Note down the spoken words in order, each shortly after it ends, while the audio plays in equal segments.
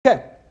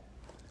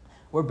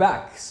We're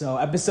back. So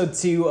episode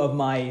 2 of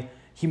my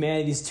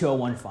Humanities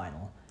 201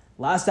 final.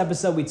 Last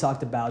episode we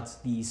talked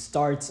about the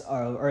start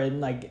or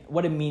like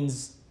what it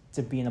means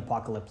to be an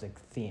apocalyptic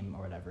theme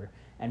or whatever.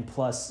 And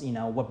plus,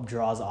 what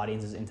draws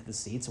audiences into the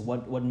seats,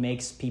 what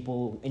makes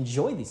people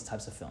enjoy these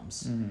types of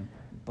films. Mm-hmm.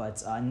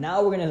 But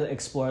now we're going to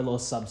explore a little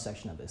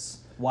subsection of this,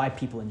 why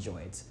people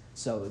enjoy it.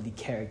 So the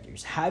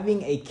characters.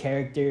 Having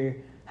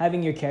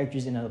your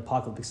characters in an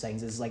apocalyptic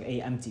settings is like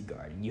an empty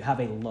garden. You have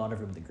a lot of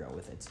room to grow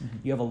with it. Mm-hmm.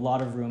 You have a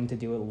lot of room to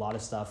do a lot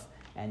of stuff,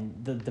 and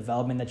the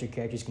development that your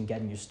characters can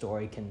get in your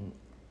story can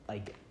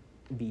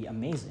be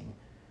amazing.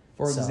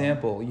 For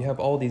example, you have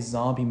all these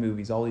zombie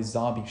movies, all these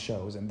zombie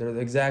shows, and they're the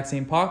exact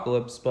same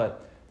apocalypse,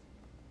 but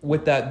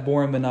with that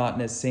boring,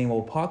 monotonous, same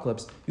old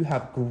apocalypse, you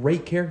have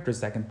great characters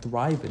that can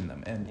thrive in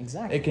them. And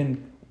exactly.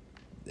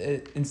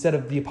 Instead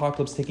of the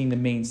apocalypse taking the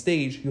main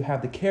stage, you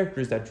have the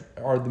characters that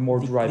are the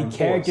more driving force. The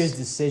characters'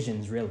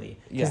 decisions, really.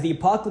 Because the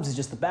apocalypse is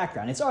just the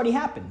background. It's already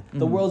happened.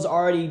 The world's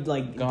already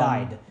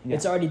died. Yeah.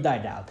 It's already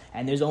died out.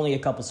 And there's only a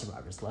couple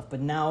survivors left. But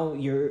now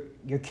your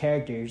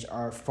characters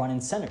are front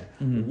and center.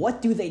 Mm-hmm.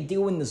 What do they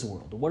do in this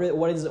world?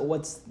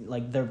 What's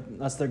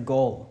their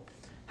goal?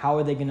 How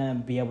are they gonna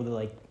be able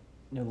to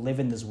live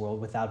in this world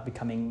without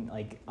becoming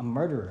a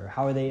murderer?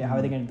 How are they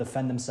going to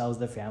defend themselves,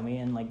 their family,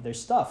 and their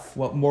stuff?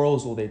 What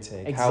morals will they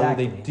take? Exactly. How will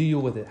they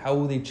deal with it? How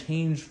will they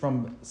change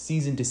from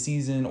season to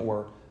season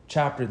or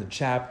chapter to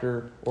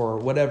chapter or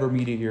whatever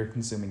media you're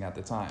consuming at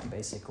the time?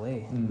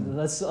 Basically. Mm.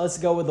 Let's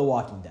go with The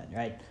Walking Dead,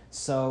 right?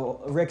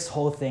 So Rick's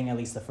whole thing, at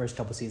least the first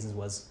couple seasons,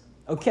 was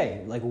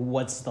okay.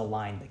 What's the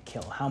line to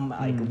kill?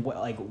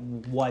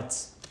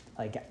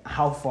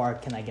 How far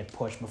can I get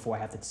pushed before I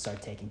have to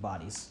start taking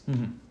bodies?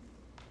 Mm-hmm.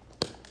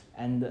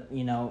 And,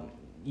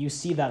 you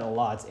see that a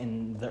lot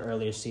in the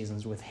earlier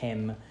seasons with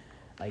him,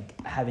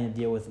 having to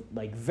deal with,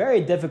 very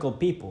difficult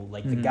people.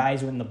 The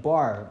guys in the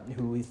bar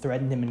who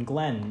threatened him and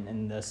Glenn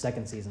in the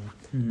second season.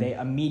 Mm-hmm. They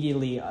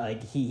immediately,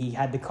 he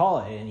had to call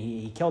it, and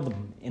he killed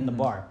them in the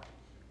bar.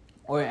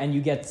 And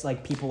you get,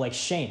 people like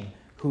Shane,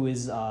 who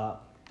is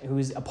a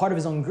part of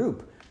his own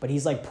group. But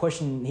he's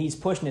pushing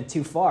it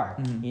too far.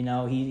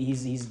 Mm-hmm.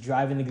 He's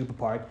driving the group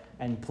apart,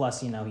 and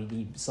plus, he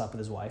slept with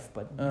his wife.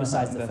 But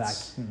besides the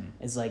fact,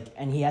 it's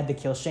and he had to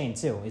kill Shane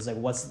too. He's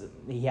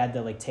he had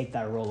to take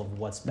that role of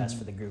what's best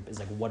for the group. Is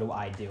what do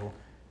I do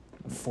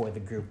for the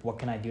group? What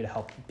can I do to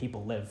help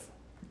people live?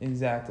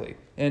 Exactly,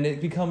 and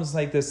it becomes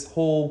this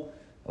whole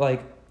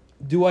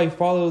do I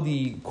follow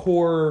the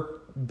core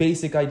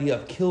basic idea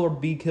of kill or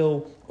be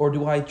killed, or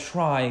do I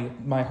try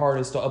my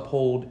hardest to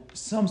uphold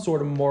some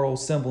sort of moral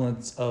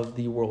semblance of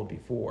the world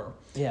before?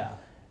 Yeah.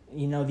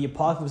 The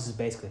apocalypse is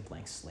basically a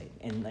blank slate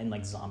in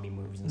zombie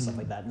movies and stuff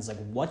like that. And it's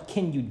what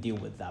can you do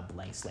with that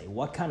blank slate?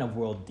 What kind of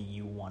world do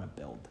you want to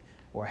build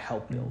or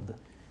help build?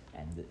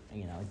 And,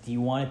 do you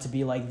want it to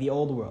be like the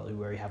old world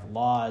where you have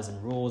laws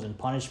and rules and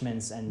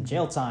punishments and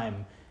jail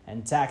time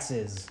and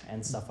taxes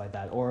and stuff like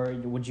that? Or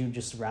would you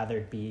just rather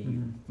it be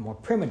more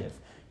primitive?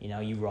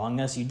 You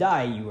wrong us, you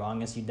die. You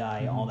wrong us, you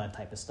die. All that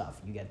type of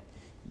stuff. You get,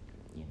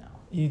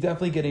 You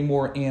definitely get a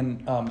more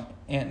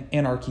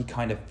anarchy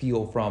kind of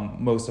feel from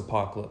most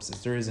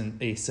apocalypses. There isn't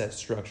a set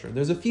structure.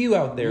 There's a few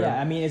out there.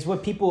 Yeah, it's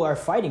what people are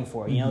fighting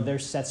for.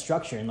 There's set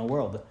structure in the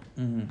world.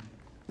 Mm-hmm.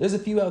 There's a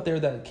few out there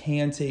that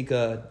can take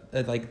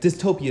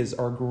dystopias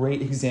are a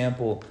great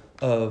example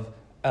of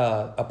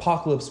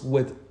apocalypse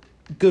with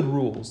good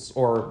rules.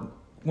 Or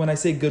when I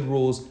say good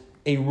rules,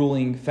 a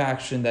ruling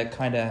faction that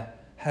kind of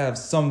have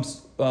some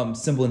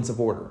semblance of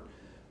order.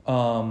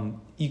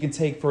 You can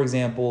take, for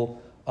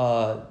example,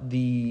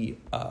 the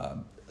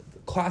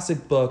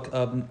classic book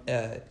of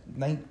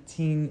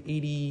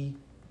 1980.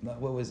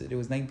 What was it? It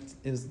was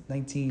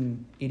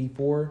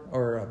 1984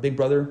 or Big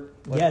Brother.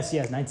 Yes,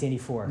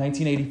 1984.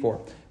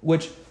 1984,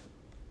 which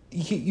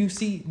you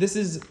see. This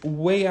is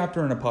way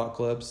after an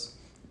apocalypse,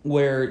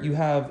 where you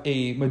have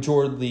a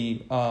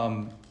majority.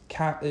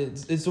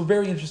 It's a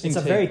very interesting. It's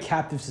a very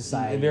captive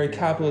society. A very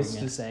capitalist.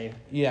 To say.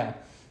 Yeah,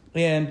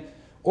 and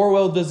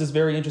Orwell does this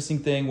very interesting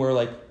thing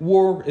where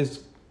war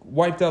is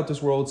wiped out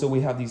this world, so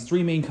we have these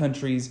three main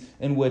countries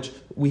in which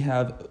we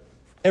have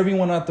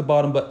everyone at the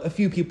bottom, but a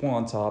few people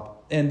on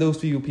top, and those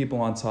few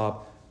people on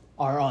top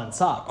are on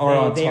top.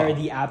 They are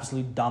the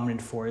absolute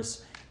dominant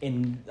force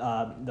in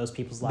those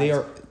people's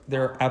lives.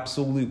 They're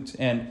absolute,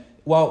 and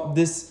while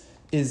this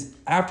is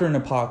after an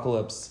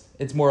apocalypse,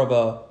 it's more of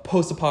a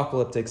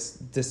post-apocalyptic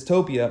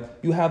dystopia.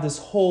 You have this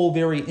whole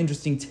very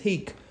interesting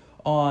take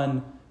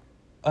on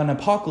an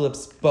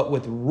apocalypse, but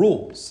with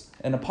rules.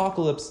 An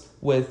apocalypse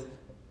with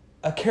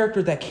a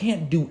character that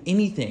can't do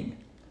anything.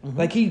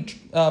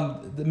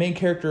 Mm-hmm. The main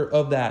character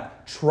of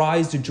that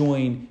tries to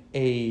join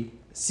a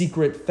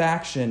secret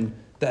faction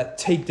that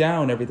take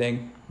down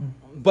everything,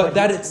 but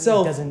that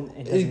itself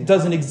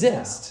doesn't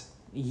exist.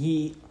 Yeah.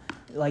 He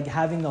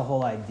having the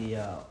whole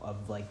idea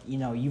of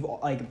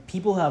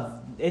people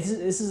have this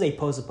is a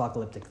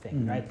post-apocalyptic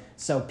thing, right?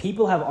 So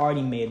people have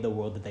already made the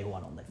world that they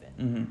want to live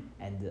in,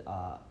 and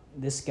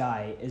this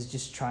guy is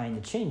just trying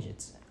to change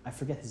it. I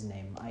forget his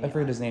name. I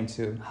forget his name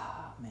too.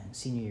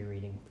 senior year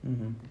reading,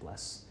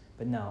 bless.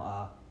 But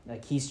no,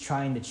 like he's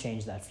trying to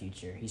change that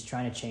future. He's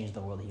trying to change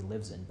the world he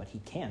lives in, but he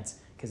can't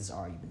because it's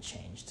already been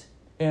changed.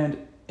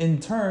 And in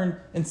turn,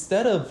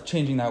 instead of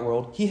changing that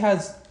world, he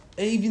has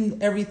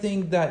even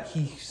everything that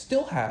he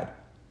still had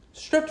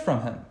stripped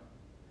from him.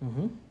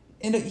 Mm-hmm.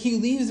 And he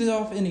leaves it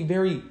off in a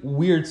very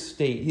weird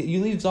state. He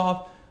leaves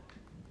off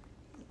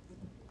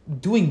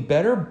doing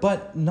better,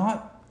 but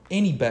not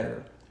any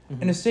better.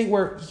 In a state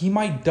where he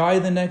might die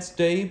the next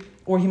day,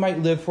 or he might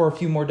live for a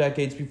few more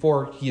decades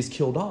before he is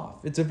killed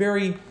off. It's a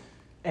very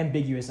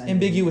ambiguous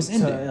ending.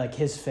 So, like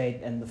his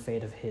fate and the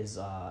fate of his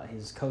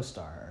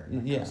co-star,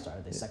 the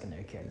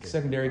secondary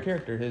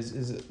character.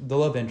 His the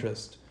love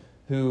interest,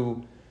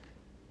 who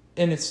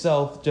in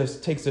itself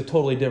just takes a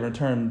totally different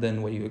turn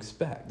than what you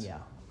expect. Yeah.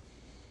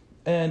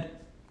 And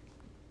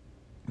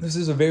this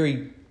is a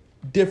very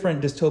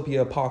different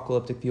dystopia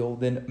apocalyptic feel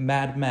than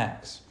Mad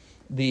Max,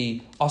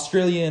 the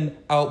Australian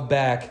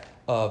outback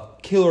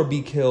of kill or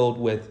be killed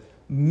with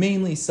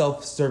mainly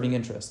self-serving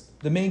interests.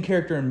 The main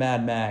character in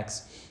Mad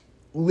Max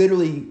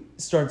literally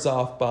starts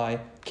off by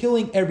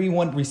killing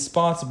everyone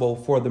responsible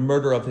for the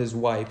murder of his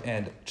wife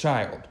and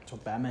child. That's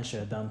what Batman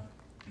should have done.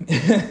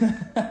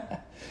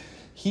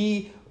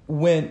 He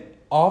went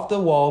off the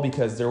wall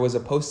because there was a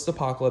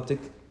post-apocalyptic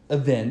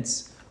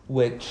event,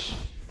 which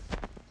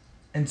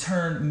in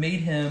turn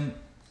made him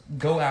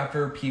go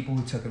after people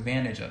who took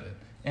advantage of it.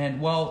 And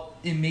while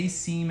it may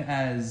seem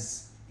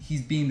as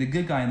he's being the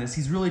good guy in this,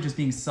 he's really just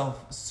being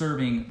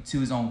self-serving to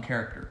his own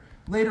character.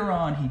 Later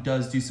on, he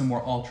does do some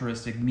more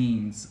altruistic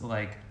means,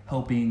 like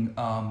helping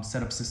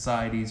set up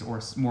societies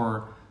or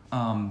more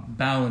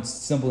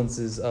balanced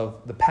semblances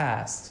of the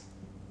past.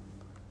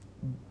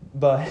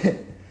 But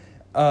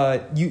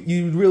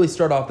you really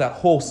start off that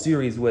whole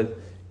series with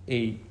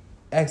a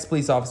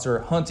ex-police officer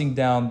hunting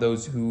down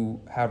those who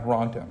have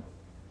wronged him.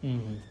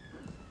 Mm-hmm.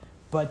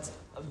 But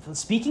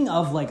speaking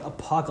of like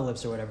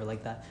apocalypse or whatever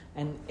like that,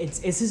 and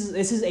this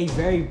is a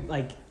very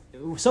like,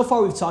 so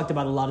far we've talked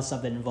about a lot of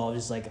stuff that involves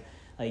just like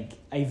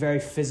a very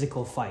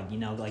physical fight, you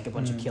know, like a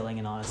bunch of killing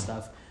and all that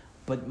stuff.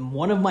 But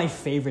one of my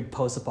favorite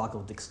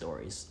post-apocalyptic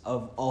stories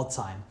of all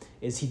time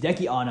is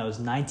Hideki Anno's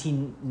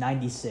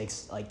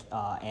 1996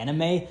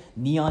 anime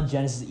Neon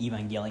Genesis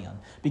Evangelion,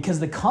 because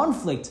the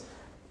conflict,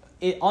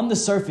 on the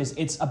surface,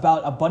 it's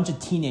about a bunch of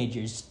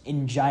teenagers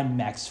in giant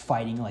mechs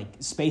fighting like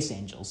space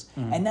angels,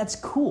 and that's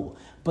cool.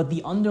 But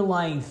the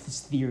underlying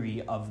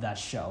theory of that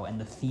show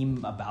and the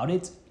theme about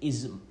it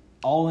is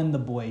all in the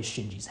boy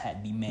Shinji's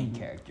head, the main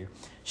character.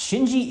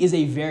 Shinji is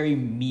a very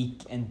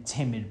meek and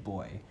timid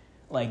boy.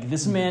 Like,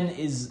 this man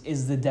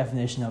is the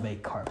definition of a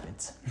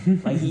carpet.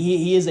 Like,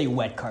 he is a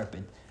wet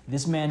carpet.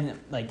 This man,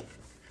 like,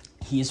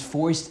 he is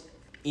forced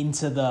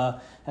into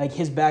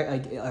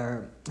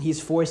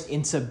he's forced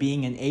into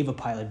being an Ava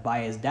pilot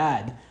by his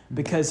dad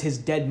because his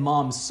dead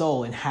mom's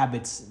soul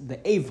inhabits the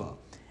Ava.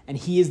 And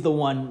he is the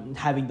one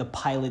having to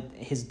pilot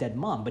his dead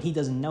mom, but he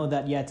doesn't know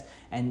that yet.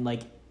 And,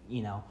 like,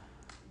 you know,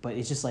 but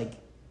it's just, like,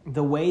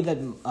 the way that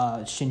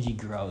Shinji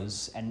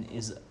grows and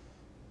is,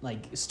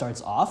 like,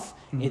 starts off,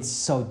 it's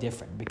so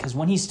different. Because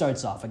when he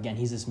starts off, again,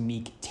 he's this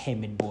meek,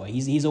 timid boy.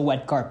 He's a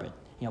wet carpet.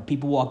 You know,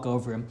 people walk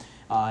over him.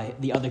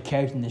 The other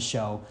character in the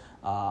show,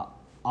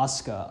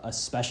 Asuka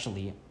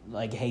especially,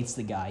 like, hates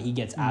the guy. He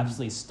gets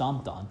absolutely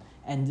stomped on.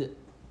 And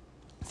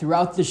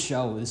throughout the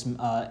show, this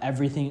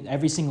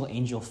every single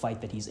angel fight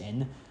that he's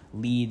in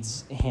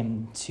leads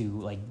him to,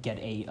 like, get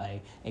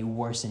a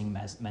worsening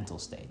mental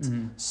state.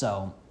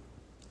 So,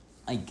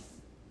 like,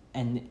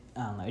 and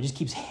I don't know, it just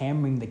keeps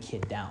hammering the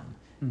kid down.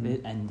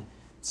 And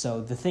so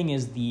the thing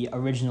is, the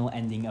original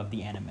ending of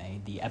the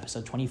anime, the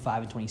episode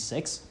 25 and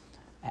 26,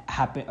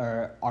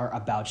 are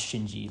about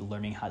Shinji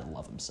learning how to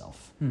love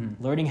himself,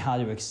 learning how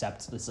to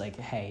accept this, like,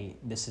 hey,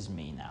 this is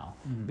me now,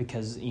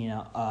 because, you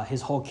know,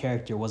 his whole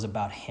character was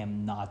about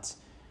him not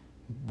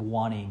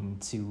wanting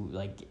to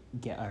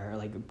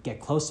get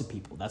close to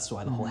people. That's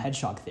why the whole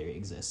hedgehog theory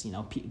exists. You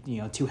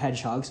know, two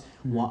hedgehogs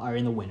are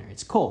in the winter.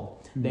 It's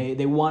cold.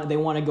 They want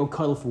to go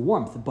cuddle for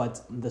warmth,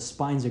 but the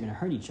spines are going to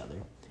hurt each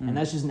other. And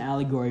that's just an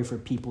allegory for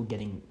people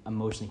getting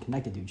emotionally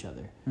connected to each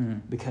other,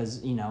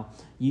 because, you know,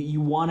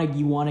 you want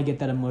to get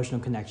that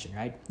emotional connection,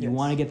 right? Yes. You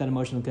want to get that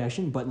emotional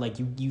connection, but, like,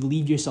 you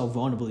leave yourself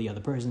vulnerable to the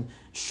other person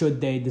should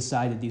they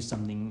decide to do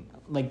something,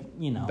 like,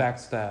 you know,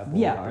 backstab,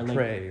 or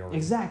betray, or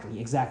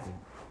exactly.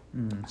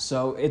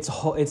 So it's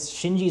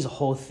Shinji's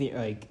whole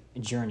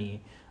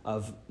journey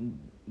of,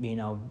 you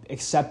know,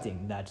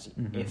 accepting that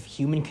if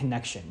human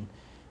connection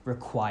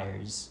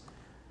requires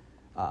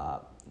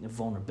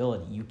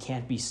vulnerability, you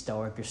can't be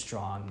stoic or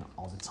strong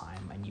all the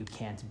time, and you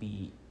can't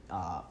be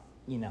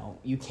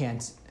you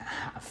can't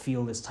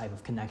feel this type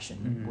of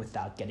connection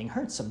without getting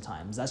hurt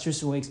sometimes. That's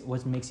just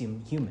what makes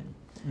him human.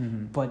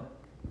 But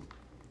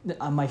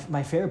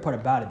my favorite part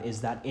about it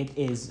is that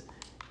it's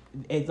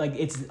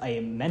a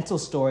mental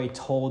story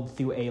told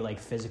through a, like,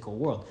 physical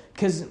world.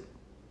 Because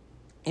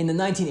in the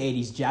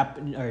 1980s,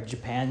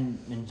 Japan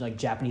and, like,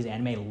 Japanese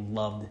anime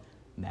loved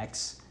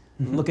mechs.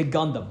 Look at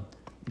Gundam.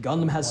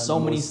 Gundam has so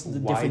many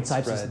different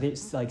types of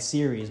widespread. like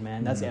series,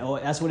 man.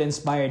 That's what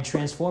inspired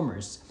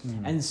Transformers.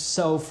 And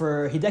so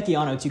for Hideki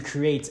Anno to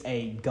create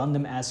a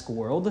Gundam-esque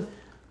world,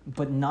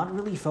 but not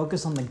really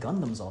focus on the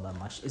Gundams all that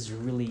much, is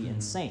really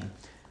insane.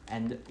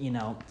 And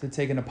to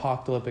take an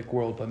apocalyptic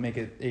world but make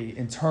it a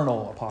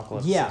internal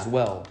apocalypse as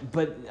well.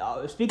 But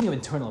speaking of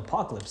internal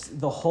apocalypse,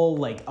 the whole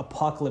like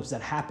apocalypse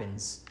that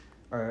happens,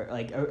 or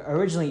like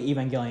originally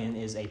Evangelion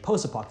is a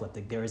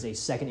post-apocalyptic. There is a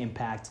second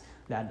impact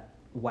that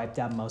wiped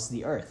out most of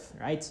the Earth,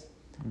 right?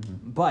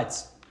 But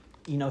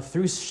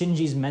through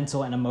Shinji's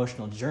mental and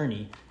emotional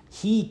journey,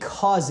 he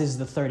causes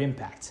the third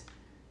impact,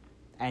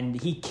 and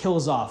he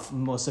kills off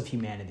most of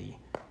humanity.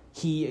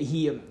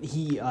 He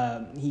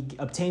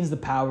obtains the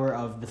power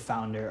of the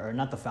founder, or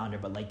not the founder,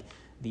 but like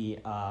the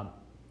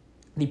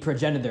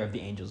progenitor of the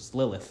angels,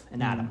 Lilith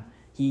and Adam.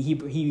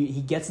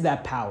 He gets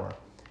that power,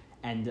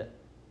 and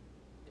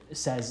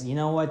says, you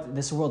know what,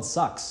 this world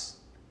sucks.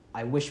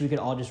 I wish we could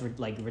all just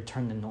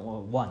return to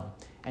one.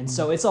 And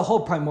so it's a whole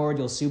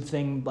primordial soup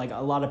thing. Like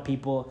a lot of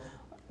people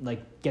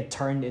like get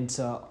turned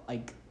into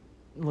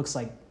looks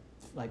like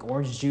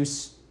orange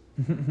juice.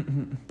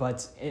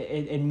 But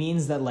it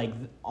means that like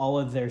all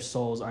of their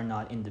souls are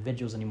not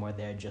individuals anymore.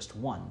 They're just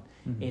one.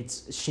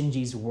 It's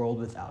Shinji's world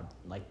without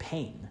like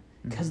pain,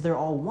 because they're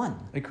all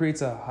one. It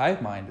creates a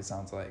hive mind, it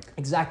sounds like.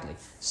 Exactly.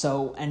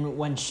 So, and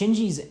when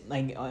Shinji's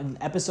like on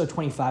episode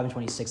 25 and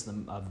 26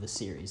 of the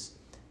series,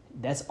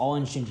 that's all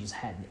in Shinji's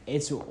head.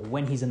 It's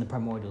when he's in the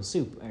primordial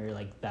soup, or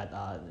like that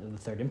the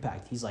third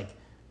impact. He's like,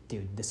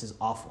 dude, this is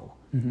awful.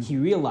 He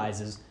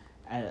realizes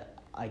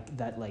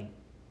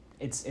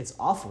it's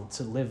awful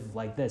to live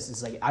like this.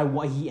 It's like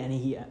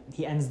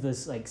he ends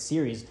this like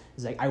series.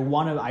 It's like I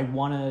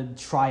wanna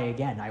try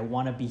again. I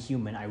wanna be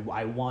human. I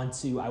want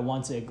to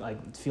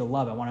like feel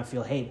love. I want to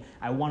feel hate.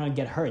 I want to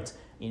get hurt.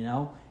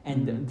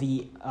 And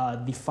the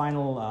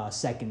final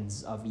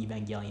seconds of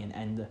Evangelion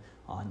and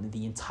on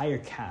the entire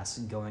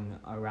cast going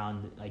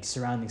around like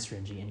surrounding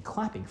Shinji and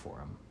clapping for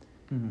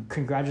him.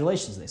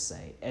 Congratulations, they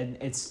say. And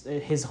it's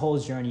his whole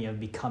journey of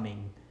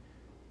becoming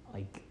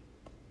like,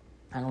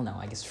 I don't know,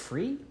 I guess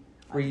free,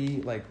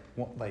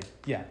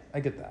 yeah, I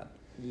get that.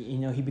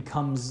 He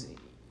becomes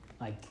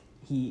like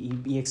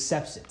he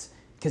accepts it,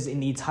 because in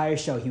the entire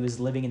show he was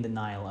living in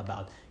denial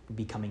about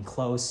becoming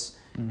close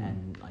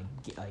and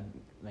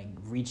like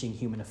reaching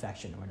human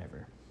affection or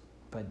whatever.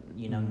 But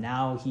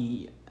now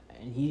he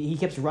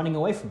keeps running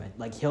away from it.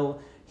 Like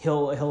he'll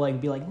like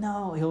be like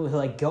no,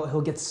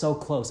 he'll get so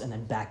close and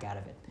then back out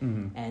of it.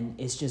 And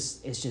it's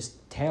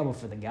just terrible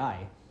for the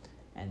guy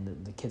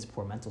and the kid's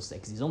poor mental state,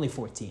 because he's only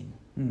 14.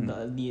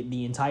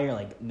 The entire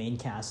like main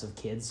cast of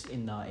kids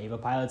in the Ava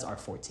pilots are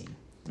 14,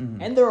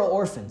 and they're all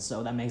orphans,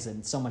 so that makes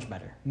it so much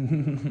better.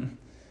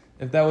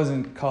 If that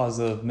wasn't cause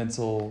of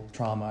mental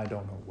trauma, I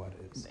don't know what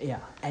is. Yeah,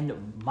 and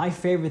my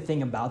favorite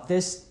thing about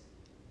this,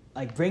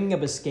 like bringing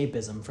up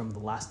escapism from the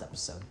last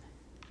episode,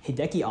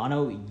 Hideki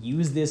Anno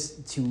used this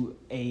to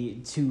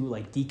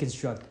like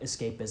deconstruct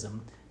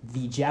escapism,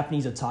 the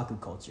Japanese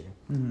otaku culture.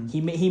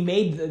 He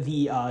made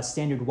the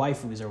standard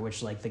waifus, or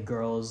which like the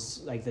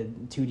girls, like the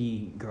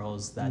 2D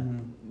girls that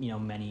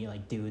many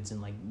like dudes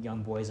and like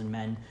young boys and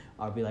men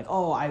are be like,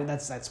 oh,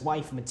 that's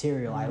wife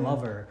material. I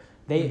love her.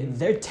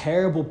 They're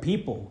terrible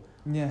people.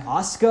 Yeah,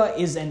 Asuka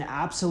is an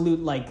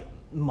absolute like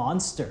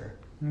monster.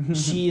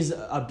 She's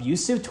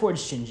abusive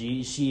towards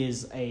Shinji. She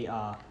is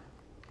a.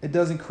 It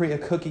doesn't create a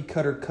cookie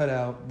cutter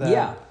cutout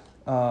that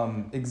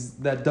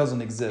that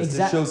doesn't exist.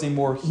 It shows a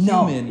more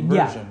human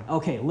version. Yeah.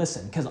 Okay,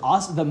 listen, because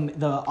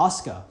the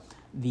Asuka,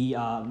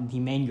 the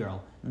main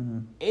girl,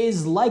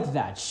 is like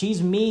that.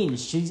 She's mean.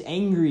 She's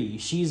angry.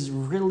 She's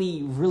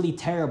really, really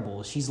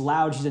terrible. She's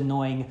loud. She's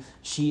annoying.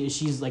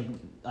 She's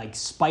like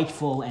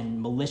spiteful and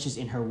malicious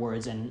in her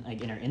words and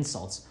like in her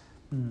insults.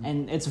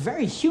 And it's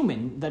very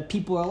human that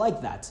people are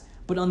like that.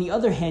 But on the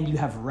other hand, you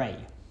have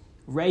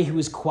Rei, who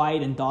is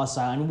quiet and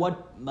docile, and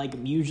what like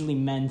usually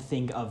men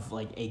think of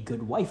like a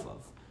good wife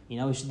of.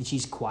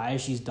 She's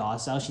quiet, she's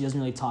docile, she doesn't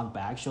really talk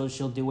back,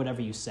 she'll do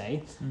whatever you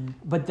say.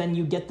 But then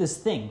you get this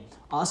thing.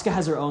 Asuka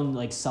has her own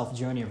like self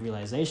journey of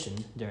realization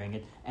during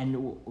it,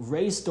 and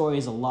Rei's story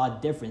is a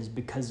lot different,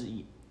 because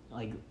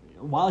like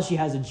while she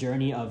has a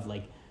journey of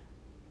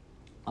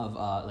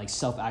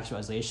self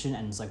actualization,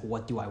 and it's like,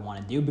 what do I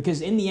want to do?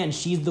 Because in the end,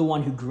 she's the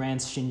one who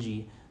grants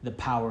Shinji the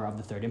power of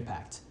the third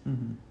impact.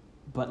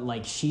 But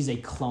like she's a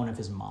clone of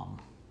his mom.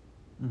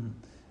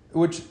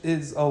 Which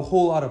is a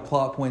whole lot of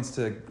plot points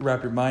to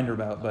wrap your mind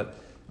about, but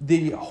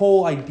the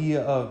whole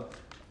idea of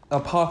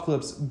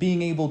Apocalypse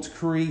being able to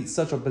create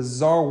such a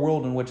bizarre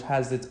world in which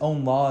has its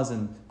own laws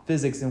and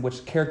physics in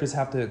which characters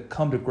have to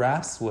come to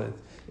grasp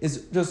with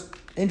is just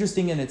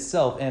interesting in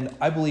itself, and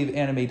I believe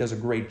anime does a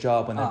great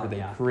job whenever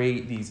they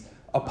create these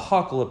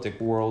apocalyptic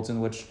worlds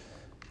in which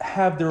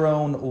have their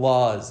own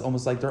laws,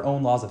 almost like their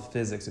own laws of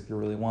physics, if you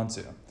really want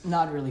to.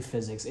 Not really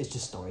physics; it's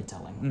just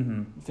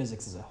storytelling.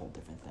 Physics is a whole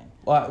different thing.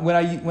 Well,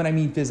 when I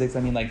mean physics, I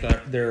mean like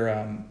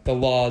the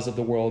laws of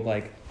the world.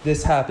 Like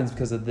this happens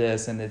because of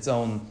this, and its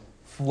own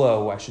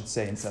flow, I should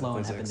say, instead flow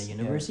of physics. Flow in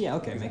the universe. Yeah,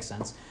 okay, makes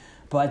sense.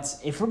 But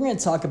if we're going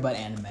to talk about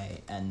anime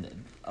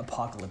and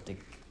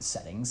apocalyptic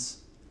settings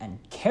and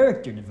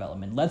character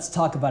development, let's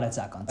talk about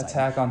Attack on Titan.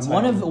 Attack on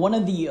Titan. One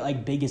of the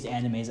biggest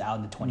animes out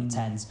in the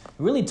 2010s.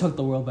 Really took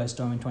the world by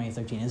storm in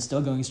 2013. It's still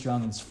going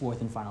strong in its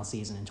fourth and final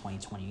season in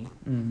 2020.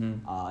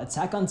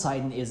 Attack on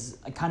Titan is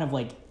a kind of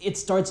it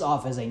starts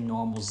off as a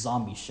normal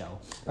zombie show,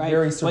 right?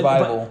 Very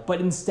survival.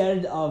 But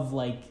instead of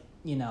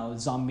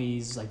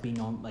zombies being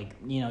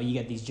you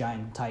get these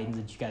giant titans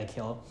that you gotta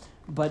kill,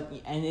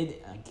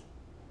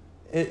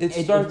 it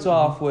starts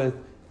off with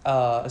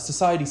a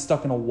society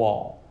stuck in a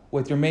wall,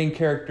 with your main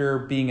character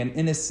being an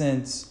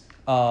innocent.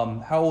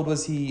 How old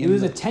was he? He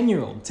was a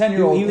 10-year-old.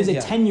 He was a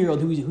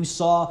 10-year-old who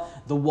saw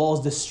the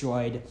walls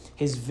destroyed,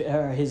 his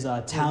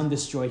town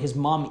destroyed, his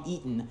mom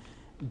eaten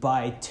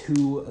by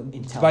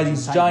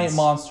these giant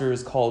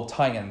monsters called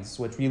Titans,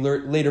 which we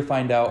later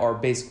find out are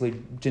basically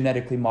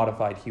genetically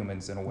modified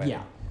humans in a way.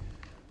 Yeah.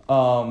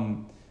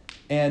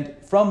 And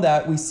from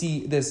that we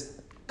see this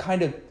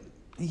kind of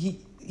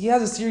he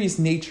has a serious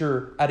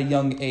nature at a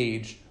young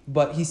age,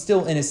 but he's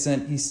still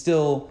innocent. He's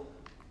still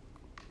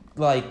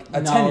like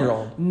a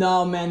 10-year-old.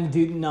 No, man,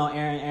 dude, no.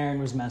 Aaron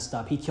was messed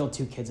up. He killed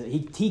 2 kids.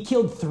 He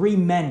killed 3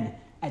 men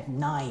at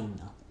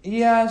 9.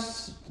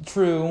 Yes,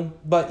 true,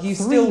 but he's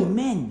 3 still 3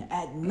 men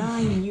at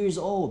 9 years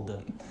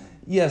old.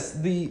 Yes,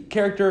 the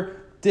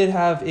character did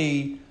have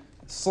a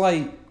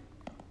slight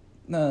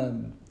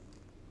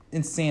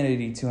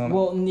insanity to him.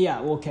 Well, yeah,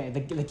 okay.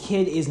 The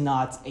kid is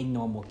not a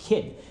normal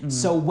kid.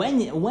 So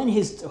when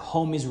his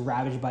home is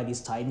ravaged by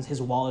these titans,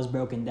 his wall is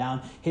broken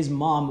down, his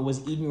mom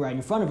was eaten right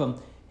in front of him.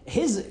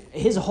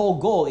 His whole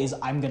goal is,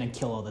 I'm gonna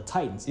kill all the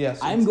titans. Yes,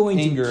 I'm going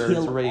to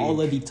kill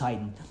all of the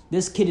titans.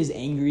 This kid is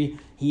angry.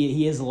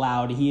 He is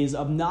loud. He is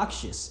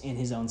obnoxious in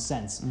his own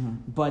sense.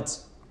 But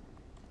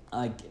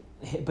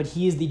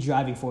he is the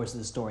driving force of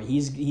the story.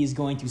 He's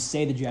going to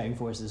say the driving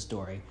force of the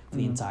story for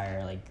the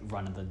entire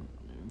run of the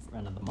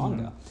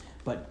manga,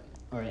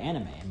 or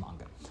anime and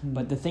manga.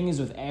 But the thing is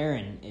with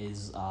Aaron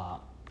is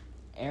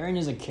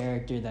a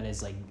character that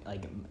is like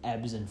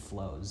ebbs and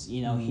flows.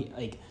 He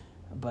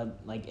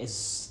is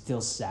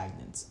still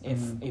stagnant.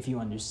 If you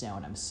understand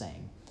what I'm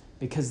saying,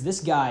 because this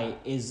guy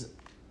is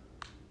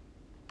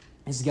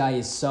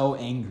so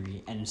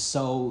angry and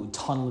so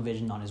tunnel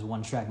vision on his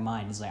one-track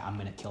mind. He's like, I'm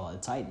gonna kill all the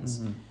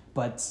titans,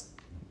 but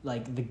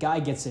the guy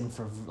gets in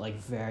for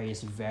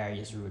various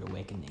rude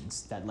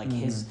awakenings. That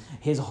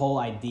his whole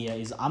idea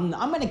is, I'm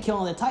gonna kill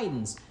all the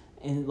titans,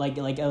 and like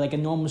a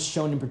normal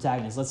shonen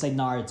protagonist. Let's say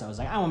Naruto is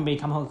like, I want to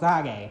become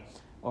Hokage,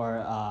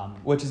 or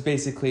which is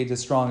basically the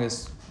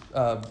strongest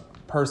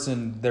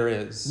person there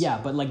is. Yeah,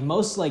 but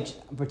most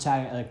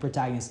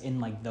protagonists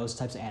in those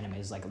types of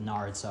animes, like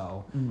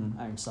Naruto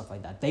and stuff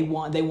like that, they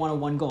want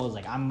one goal is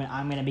I'm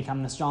gonna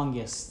become the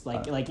strongest.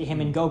 Like him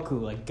and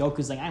Goku.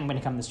 Goku's like, I'm gonna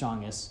become the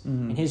strongest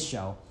in his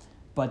show.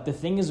 But the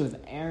thing is with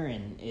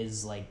Aaron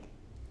is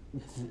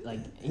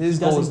his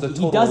goal is the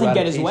total he doesn't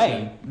get his way.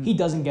 eradication. He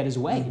doesn't get his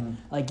way.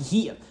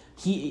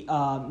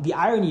 The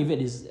irony of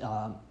it is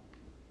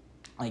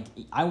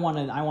I want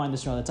to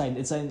destroy the Titan.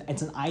 It's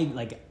an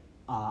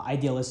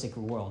idealistic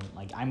world.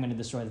 I'm going to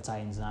destroy the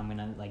Titans and I'm going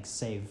to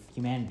save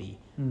humanity.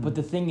 But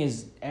the thing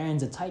is,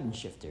 Aaron's a Titan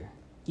shifter.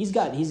 He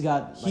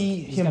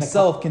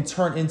himself can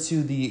turn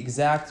into the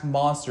exact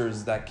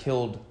monsters that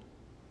killed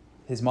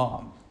his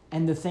mom.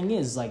 And the thing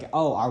is,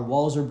 our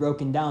walls are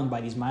broken down by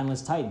these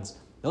mindless Titans.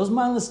 Those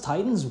mindless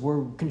Titans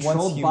were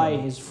controlled by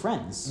his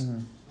friends.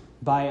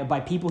 By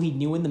people he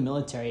knew in the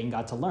military and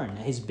got to learn.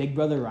 His big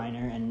brother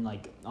Reiner and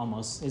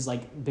almost his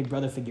big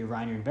brother figure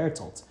Reiner and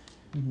Bertolt.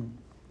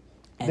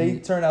 And they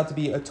turn out to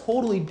be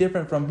totally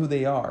different from who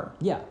they are.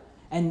 Yeah,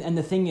 and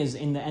the thing is,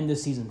 in the end of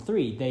season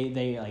 3,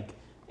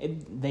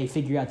 they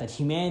figure out that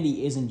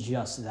humanity isn't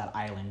just that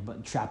island,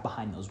 but trapped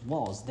behind those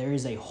walls. There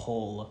is a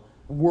whole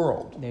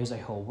world. There's a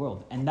whole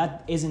world, and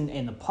that isn't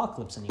an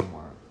apocalypse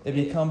anymore. It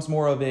becomes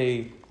more of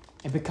a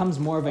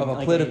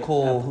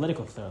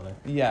political thriller.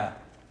 Yeah.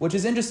 Which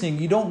is interesting.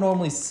 You don't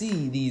normally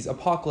see these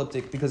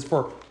apocalyptic, because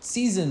for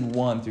season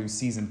 1 through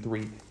season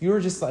 3, you're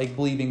just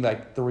believing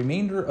the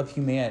remainder of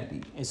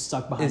humanity is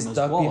stuck behind those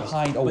walls.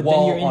 Behind a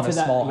wall on a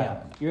small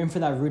island. You're in for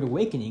that rude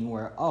awakening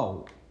where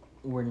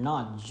we're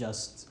not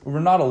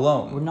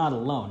alone. We're not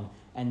alone,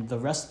 and the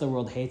rest of the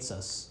world hates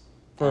us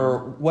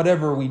for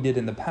whatever we did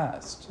in the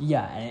past.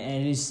 Yeah,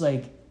 and it's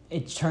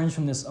it turns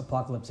from this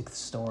apocalyptic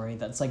story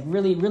that's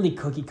really, really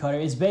cookie cutter.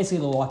 It's basically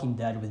The Walking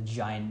Dead with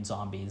giant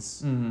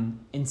zombies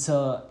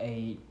into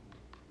a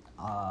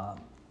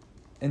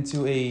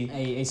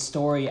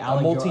story,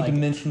 a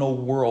multi-dimensional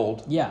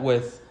world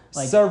with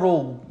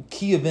several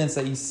key events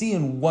that you see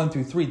in 1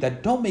 through 3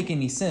 that don't make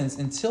any sense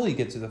until you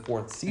get to the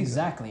 4th season.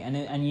 Exactly,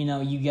 and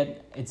you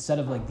get, instead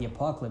of the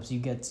apocalypse, you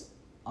get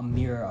a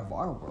mirror of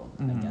our world.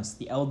 I guess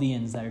the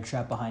Eldians that are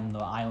trapped behind the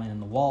island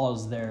and the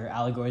walls, they're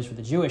allegories for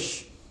the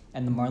Jewish.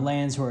 And the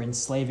Marleyans who are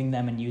enslaving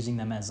them and using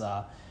them as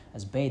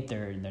bait,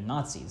 they're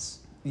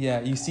Nazis.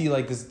 Yeah, you see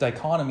this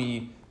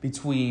dichotomy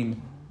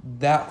between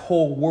that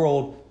whole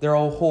world, their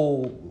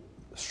whole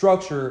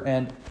structure,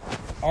 and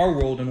our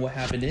world and what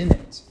happened in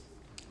it.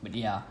 But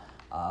yeah,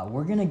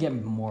 We're gonna get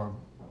more.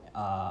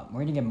 We're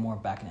gonna get more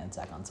back in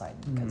Attack on Titan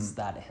because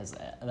that has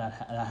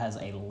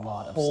a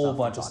lot of whole stuff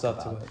bunch to of talk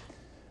stuff about, to it.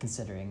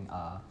 Considering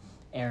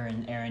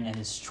Eren and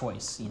his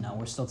choice. You know,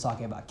 we're still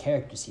talking about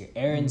characters here.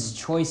 Eren's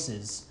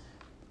choices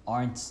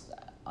aren't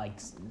like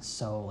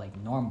so like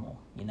normal.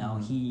 You know,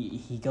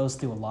 he goes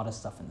through a lot of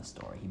stuff in the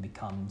story. He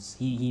becomes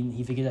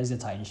he figures out he's a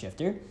Titan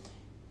shifter.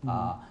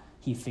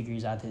 He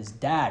figures out his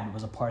dad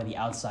was a part of the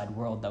outside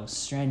world that was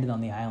stranded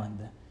on the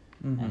island,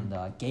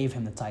 and gave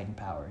him the Titan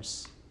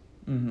powers.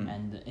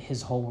 And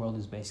his whole world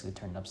is basically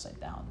turned upside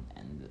down,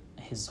 and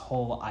his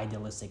whole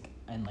idealistic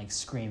and like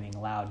screaming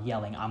loud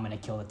yelling I'm gonna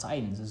kill the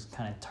Titans is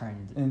kind of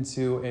turned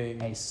into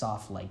a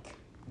soft like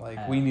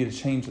we need to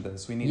change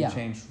this, we need to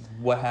change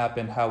what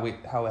happened, how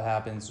it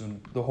happens,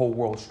 and the whole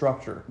world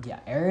structure.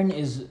 Eren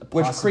is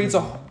which creates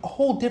a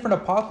whole different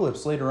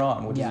apocalypse later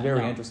on, which is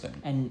very interesting.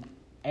 And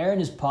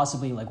Eren is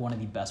possibly like one of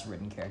the best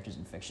written characters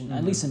in fiction,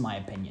 at least in my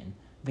opinion.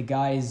 The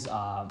guy's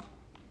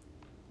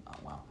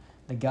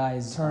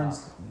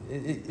turns.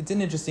 It's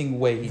an interesting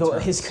way he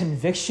turns. His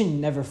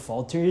conviction never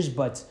falters,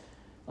 but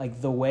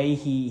like the way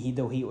he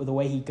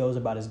goes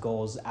about his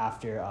goals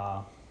after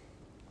all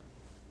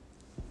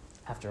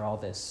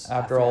this,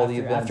 after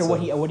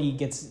what he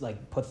gets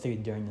like put through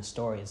during the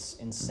story is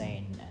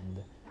insane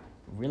and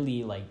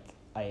really like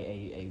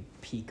a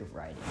peak of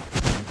writing.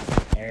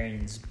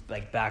 Eren's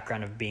like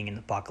background of being an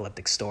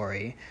apocalyptic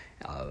story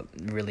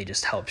really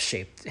just helps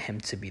shape him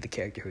to be the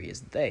character who he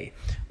is today,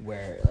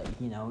 where like,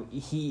 you know,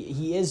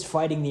 he is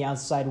fighting the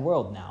outside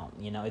world now.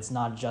 You know, it's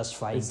not just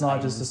fighting It's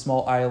not just a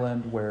small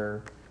island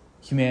where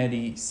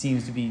humanity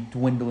seems to be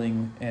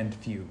dwindling and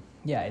few.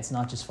 Yeah, it's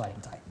not just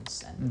fighting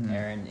Titans, and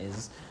Eren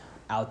is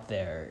out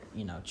there,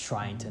 you know,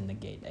 trying to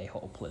negate a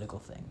whole political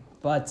thing.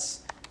 But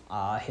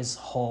his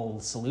whole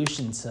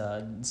solution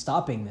to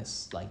stopping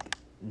this like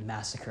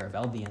massacre of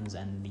Eldians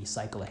and the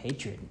cycle of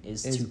hatred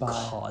is to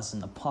cause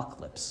an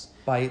apocalypse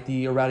by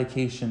the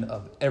eradication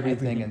of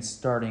everything and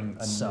starting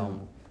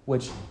anew,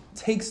 which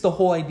takes the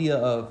whole idea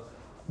of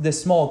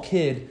this small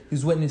kid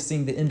who's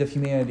witnessing the end of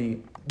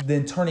humanity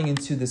then turning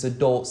into this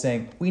adult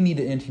saying we need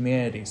to end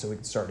humanity so we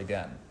can start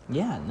again.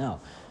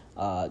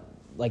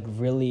 Like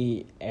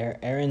really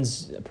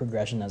Eren's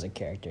progression as a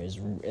character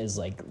is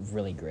like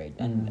really great,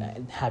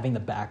 and having the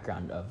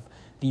background of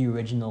the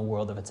original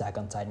world of Attack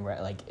on Titan,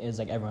 where like it's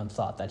like everyone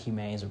thought that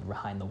humanities were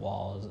behind the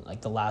walls,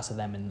 like the last of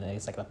them, and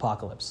it's like an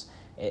apocalypse.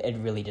 It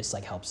really just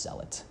like helps sell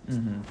it.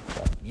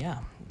 But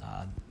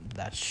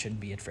that should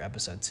be it for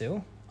episode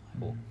 2.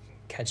 We'll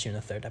catch you in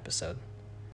the 3rd episode.